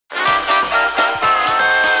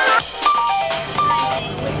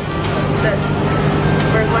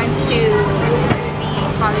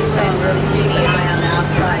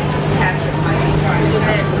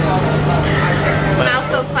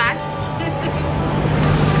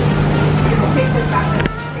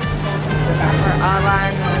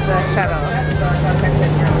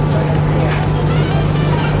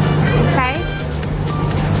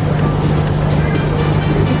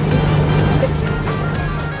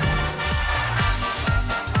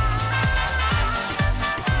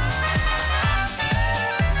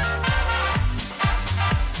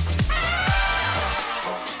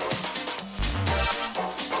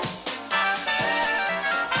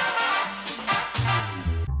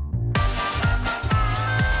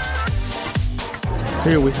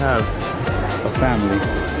Here we have a family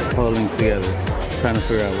huddling together, trying to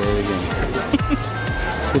figure out where we're going.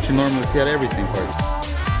 That's what you normally see at everything party.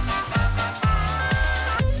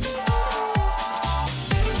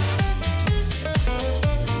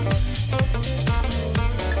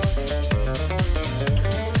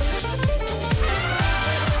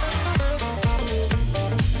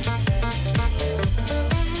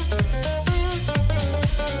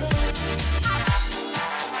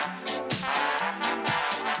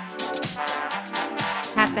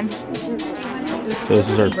 So this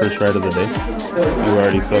is our first ride of the day. We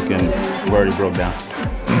already broke down.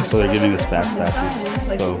 So they're giving us fast passes.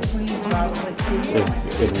 So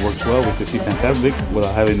if it works well, we could see fantastic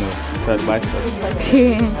without having to try to buy stuff.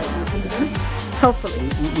 Hopefully.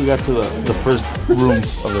 We got to the first room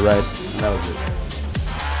of the ride, and that was it.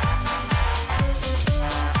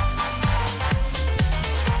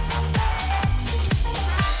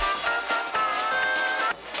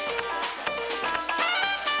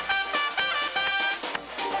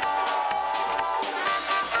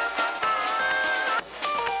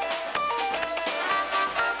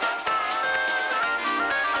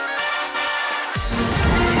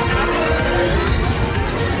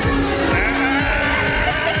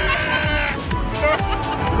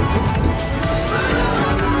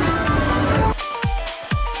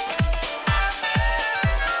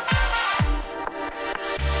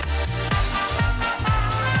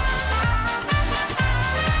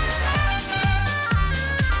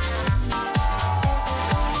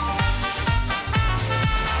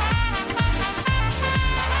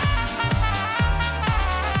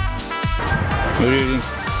 What are you eating?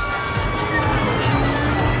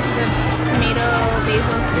 The tomato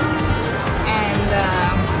basil soup and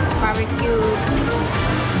barbecue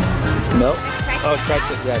Milk? Oh,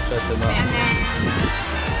 Tachos. Yeah, Tachos milk. and then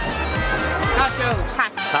Tachos.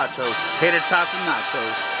 Tachos. Tater tots and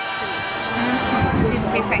nachos. It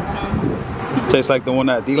tastes like home. Tastes like the one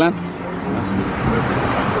at D-Land?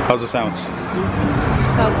 How's the sandwich?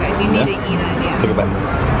 So good. You need to eat it, yeah. Take it back.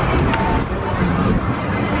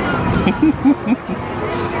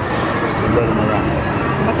 Spread them around.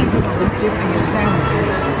 Nothing to dip in your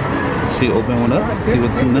sandwiches. See, open one up. See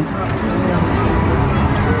what's in there.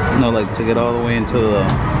 No, like to get all the way into the.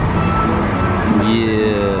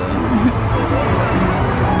 Yeah.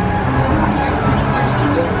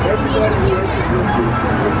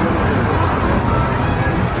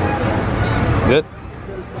 Good.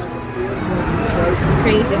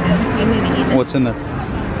 Crazy good. You need to eat it. What's in there?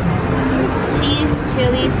 Cheese,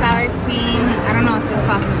 chili, sour cream. I don't know what this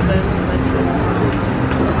sauce is, but it's delicious.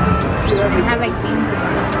 And it has like beans in it.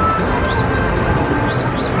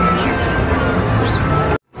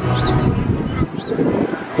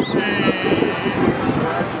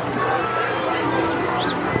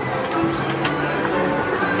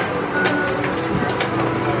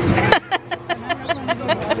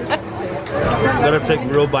 You gotta take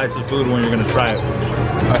real bites of food when you're gonna try it.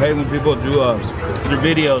 I hate when people do their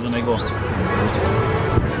videos and they go.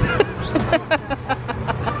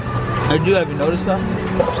 I do. Have you noticed that?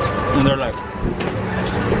 And they're like,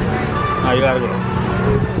 "Oh, you gotta go."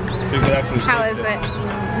 So you can actually. How taste is it?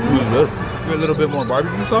 Really good. A little bit more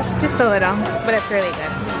barbecue sauce. Just a little, but it's really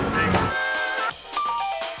good.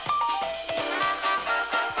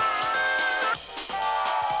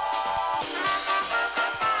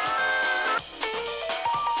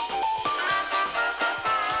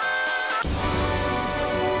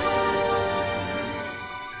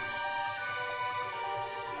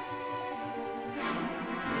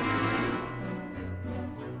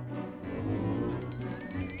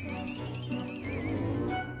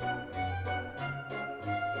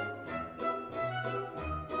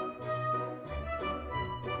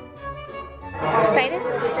 Excited?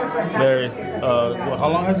 Very. How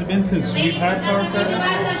long has it been since we've had Tower Terror?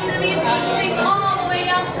 All the way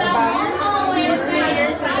down to that 2 or 3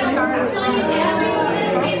 years since the tower.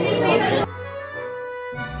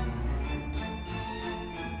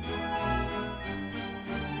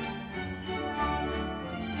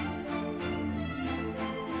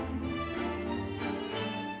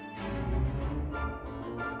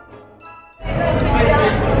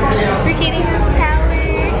 We're getting the tower.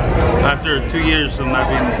 After 2 years of not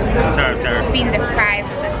being Tower Terror. Being deprived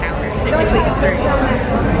of the tower.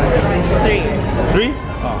 3 years. 3?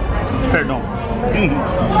 Oh, pardon.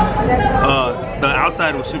 The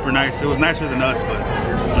outside was super nice. It was nicer than us, but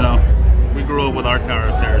you know, we grew up with our Tower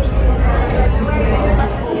of Terrors.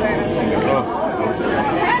 Oh.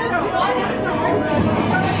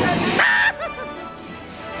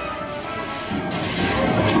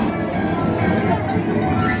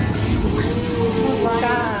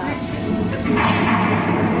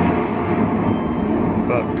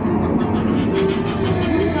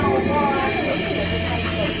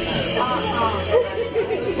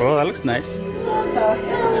 That's nice.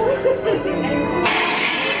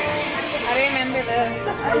 I remember this. I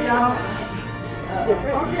know.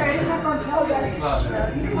 Okay, I'm not gonna tell that.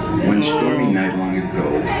 One stormy night long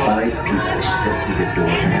ago, 5 people stepped through the door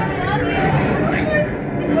and running.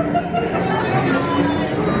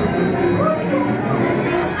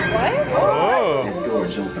 What? Oh. The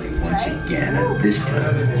door's opening once again, and this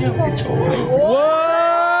time it's over. What?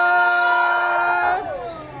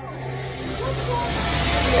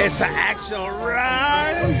 It's an actual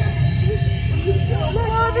ride. Oh,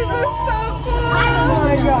 this is so cool. Oh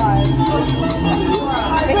my god.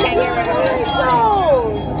 They can't get rid of this.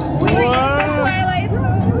 We were in the Twilight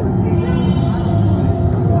Zone.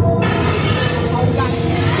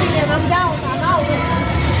 I'm down. I'm out.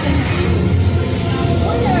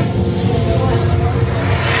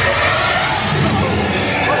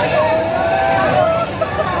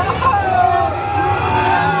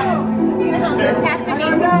 What's happening?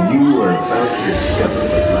 You are about to discover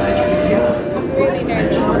the magic beyond. I'm really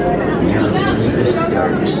nervous. Beyond the deepest,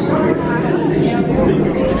 darkest wonders.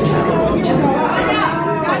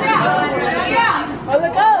 Oh,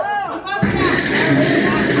 look up.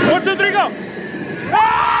 1, 2, 3, go!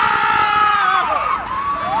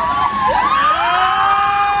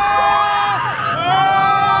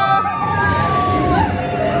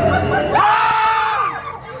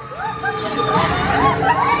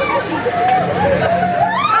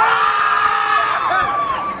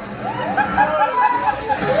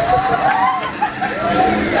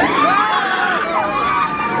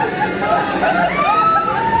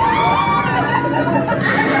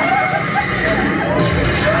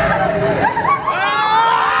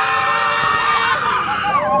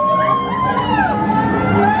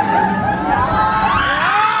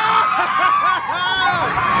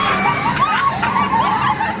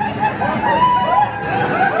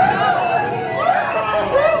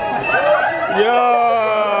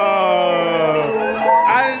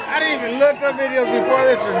 Videos before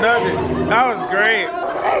this or nothing. That was great.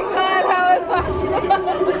 Oh my god,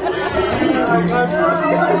 that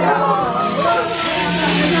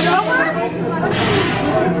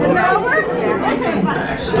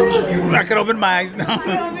was I can open my eyes now.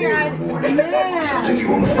 You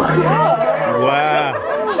won't find out. Wow.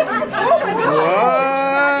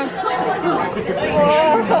 What?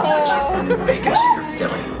 Vegas, you're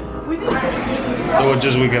filling. So what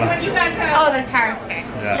just we got? Oh, the Tower of Terror.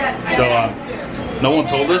 Yeah. So no one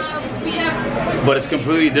told us, but it's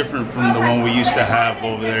completely different from the one we used to have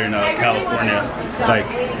over there in California. Like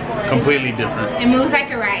completely different. It moves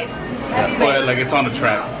like a ride. Yeah. But like it's on a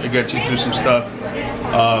track. It gets you through some stuff.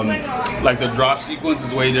 Like the drop sequence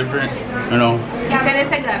is way different. You know. He said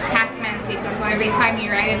it's like a Pac-Man sequence. So every time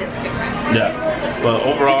you ride it, it's different. Yeah. But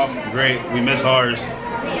overall, great. We miss ours.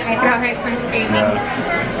 My throat hurts from screaming.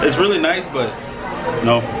 Yeah. It's really nice, but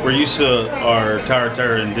no, we're used to our Tower of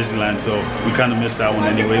Terror in Disneyland, so we kind of missed that one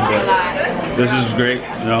anyway. But this is great,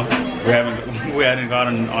 you know. We hadn't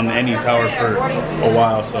gotten on any tower for a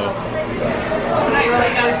while, so.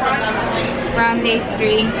 We're on day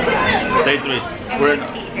 3. Day 3. We're in,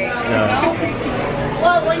 yeah.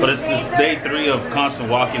 But it's day 3 of constant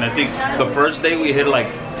walking. I think the first day we hit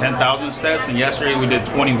like 10,000 steps, and yesterday we did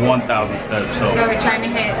 21,000 steps. So we're trying to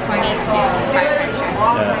hit 20 to 500.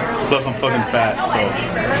 Yeah. Plus I'm fucking fat, so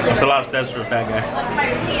that's a lot of steps for a fat guy.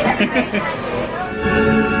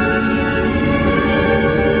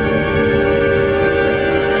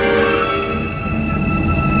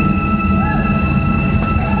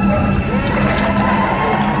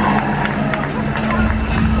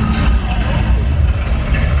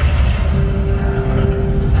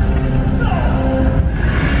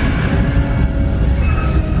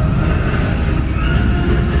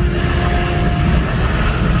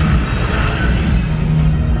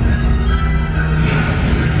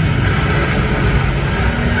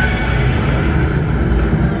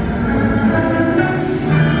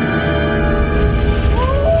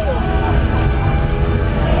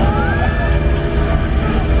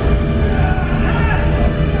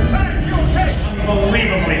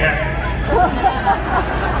 Unbelievably heavy.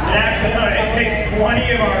 That's it takes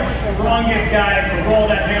 20 of our strongest guys to roll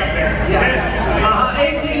that thing up there. Yeah.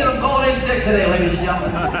 18 of them called in sick today, ladies and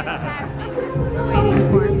gentlemen.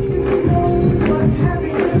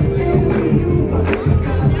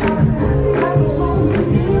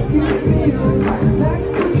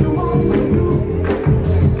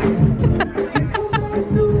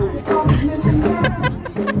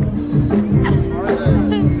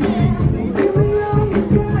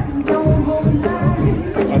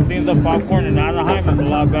 I think the popcorn in Anaheim is a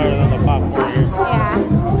lot better than the popcorn